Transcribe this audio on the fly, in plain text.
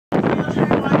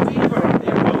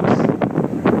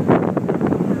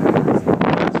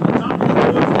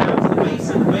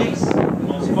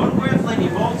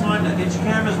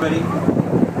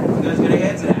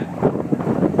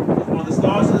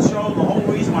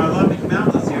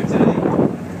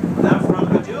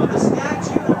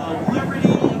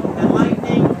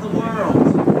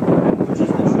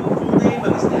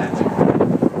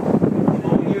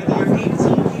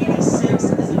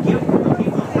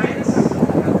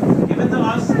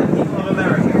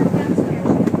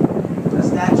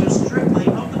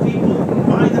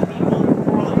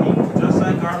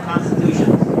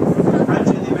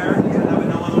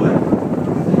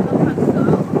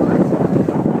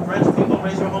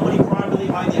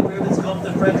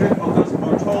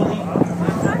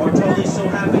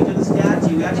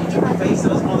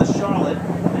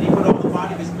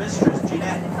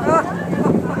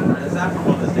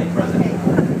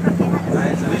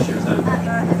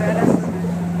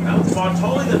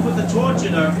Bartoli that put the torch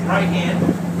in her right hand.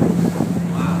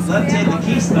 Left hand the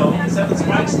keystone, 7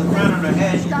 spikes in the crown of her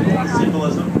head,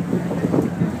 symbolism.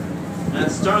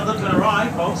 And Stern look in her eye,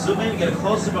 folks. Zoom in and get a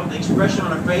close-up of the expression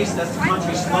on her face. That's the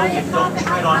country slogan, don't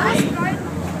tread on me.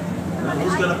 And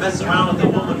who's going to mess around with the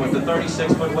woman with the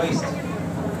 36-foot waist?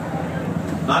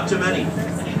 Not too many.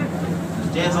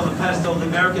 Stands on the pedestal of the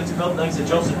Americans built next to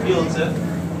Joseph Pulitzer,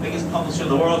 biggest publisher in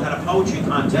the world, had a poetry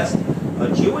contest. A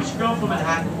Jewish girl from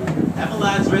Manhattan, Emma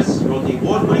Lazarus, wrote the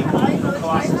award-winning poem, The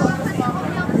Colossus.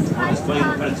 On display in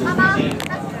the Pedestal Museum.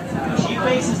 She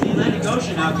faces the Atlantic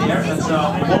Ocean out there. That's the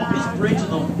longest bridge in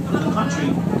the country.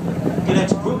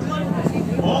 Connects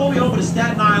Brooklyn all the way over to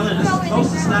Staten Island. This is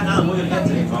close to Staten Island we're going to get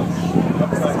today, folks.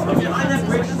 But behind that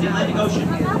bridge is the Atlantic Ocean.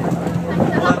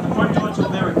 Well, at the front door to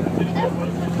America.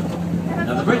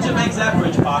 Now, the bridge that makes that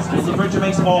bridge possible is the bridge that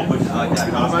makes all bridges like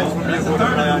that possible. And it's the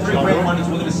third of the 3 great wonders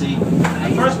we're going to see.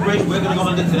 The first bridge we're going to go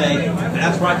under today, and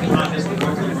that's right behind us, the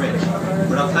Brooklyn Bridge.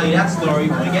 But I'll tell you that story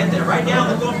when we get there. Right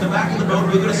now, look off the back of the boat.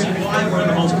 You're going to see why we're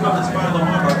in the most coveted spot of the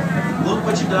harbor. Look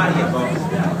what you got here, folks.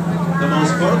 The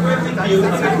most photographic view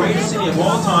of the greatest city of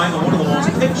all time, and one of the most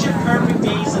picture-perfect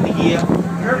days of the year,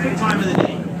 perfect time of the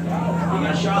day. We're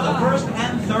going to show the first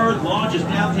and third largest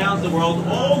downtowns in the world,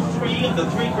 all 3 of the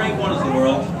 3 great wonders of the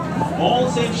world, all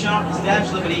the same shop in Statue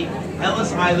of Liberty,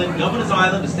 Ellis Island, Governor's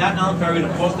Island, the Staten Island Ferry, and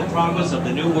of course the progress of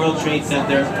the new World Trade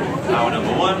Center, Tower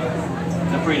number 1,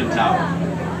 the Freedom Tower.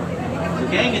 So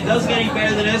gang, it doesn't get any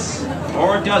better than this,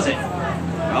 or does it?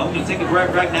 Well, I'm going to take a break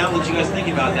right now and let you guys think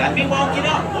about that. Meanwhile, get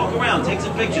up, walk around, take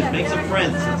some pictures, make some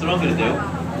friends. That's what I'm going to do.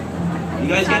 You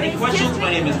guys got any questions?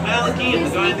 My name is Maliki. I'm the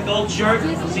guy in the gold shirt.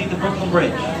 We'll see you at the Brooklyn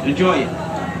Bridge. Enjoy it.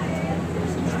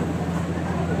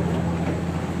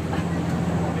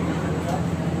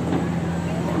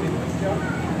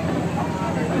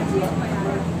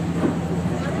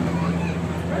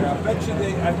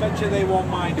 I bet you they won't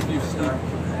mind if you start.